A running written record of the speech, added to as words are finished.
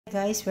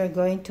Guys, we're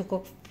going to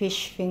cook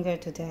fish finger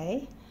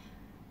today.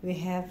 We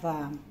have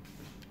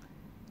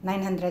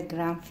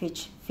 900-gram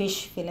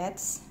fish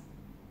fillets,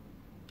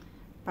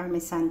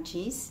 Parmesan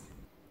cheese,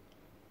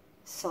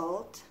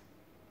 salt,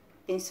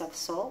 pinch of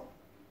salt,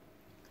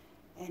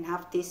 and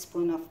half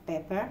teaspoon of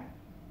pepper,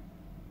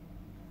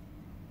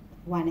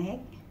 1 egg,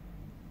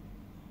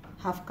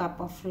 half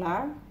cup of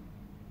flour,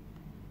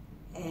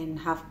 and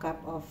half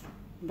cup of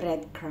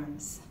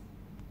breadcrumbs.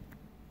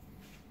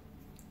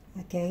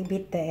 Okay,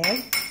 beat the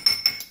egg.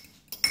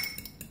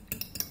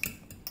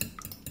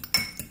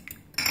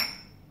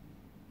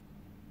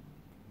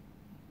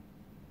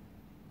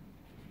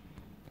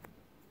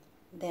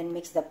 Then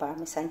mix the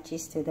Parmesan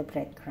cheese to the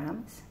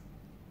breadcrumbs.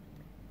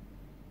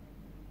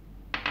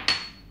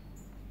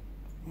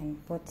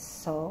 And put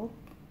salt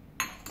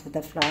to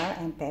the flour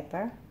and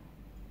pepper.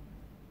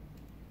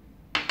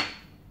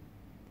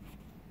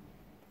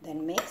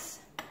 Then mix.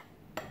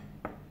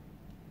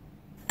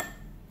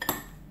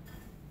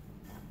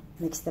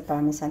 Mix the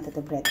Parmesan to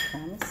the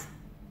breadcrumbs.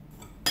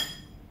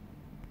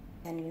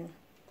 And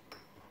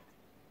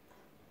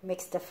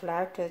mix the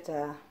flour to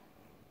the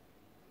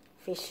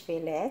fish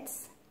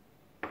fillets.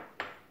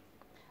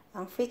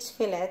 Ang fish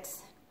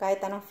fillets,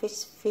 kahit anong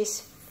fish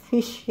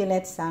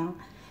fillets ang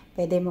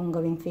pwede mong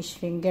gawing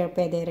fish finger,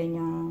 pwede rin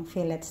yung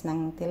fillets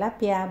ng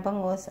tilapia,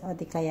 bangus, o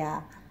di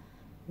kaya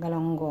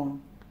galonggong.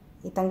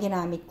 Itong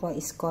ginamit ko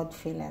is cod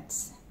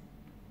fillets.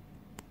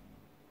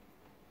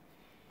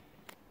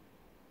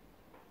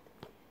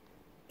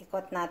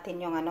 Ikot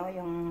natin yung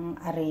yung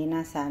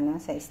arena sa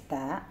sa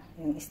isda.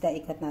 Yung isda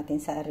ikot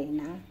natin sa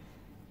arena.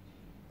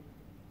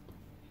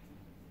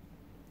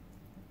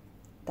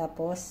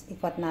 Tapos,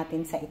 ikot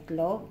natin sa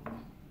itlog.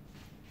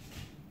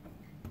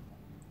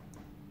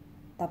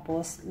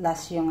 Tapos,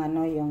 last yung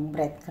yung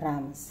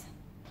breadcrumbs.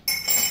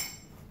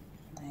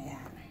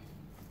 Ayan.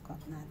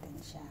 Ikot natin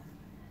siya.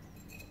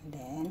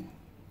 Then,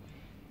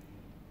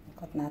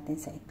 ikot natin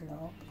sa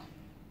itlog.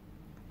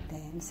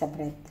 Then, sa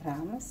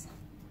breadcrumbs.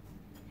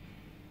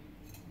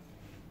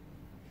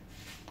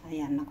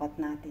 Ayan, nakot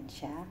natin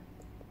siya.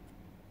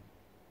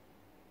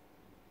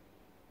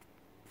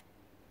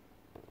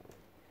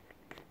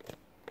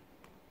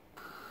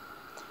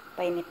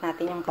 Painit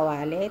natin yung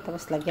kawali,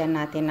 tapos lagyan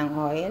natin ng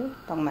oil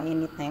pang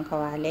mainit na yung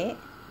kawali.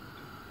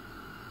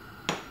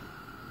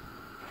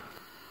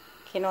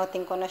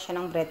 Kinoting ko na siya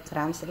ng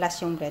breadcrumbs,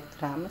 last yung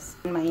breadcrumbs.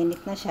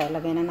 Mainit na siya,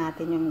 lagay na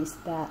natin yung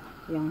isda,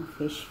 yung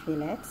fish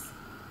fillets.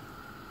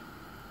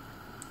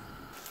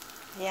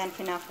 Ayan,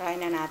 pinafry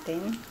na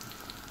natin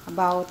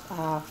about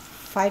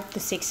 5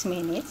 to 6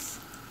 minutes.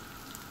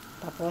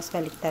 Tapos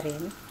balik ta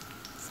rin.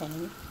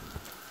 Same.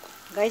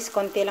 Guys,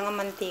 konti lang ang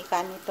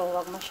mantika nito.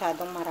 Huwag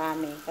masyadong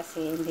marami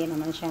kasi hindi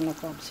naman siya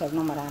nag-absorb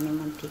ng maraming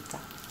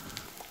mantika.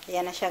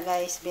 Ayan na siya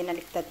guys.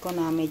 Binaliktad ko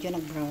na. Medyo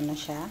nag-brown na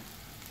siya.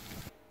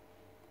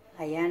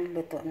 Ayan,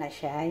 luto na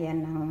siya.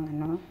 Ayan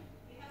ang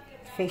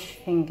fish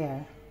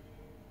finger.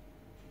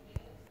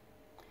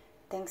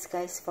 Thanks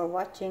guys for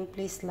watching.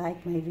 Please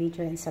like my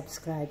video and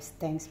subscribe.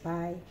 Thanks.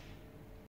 Bye.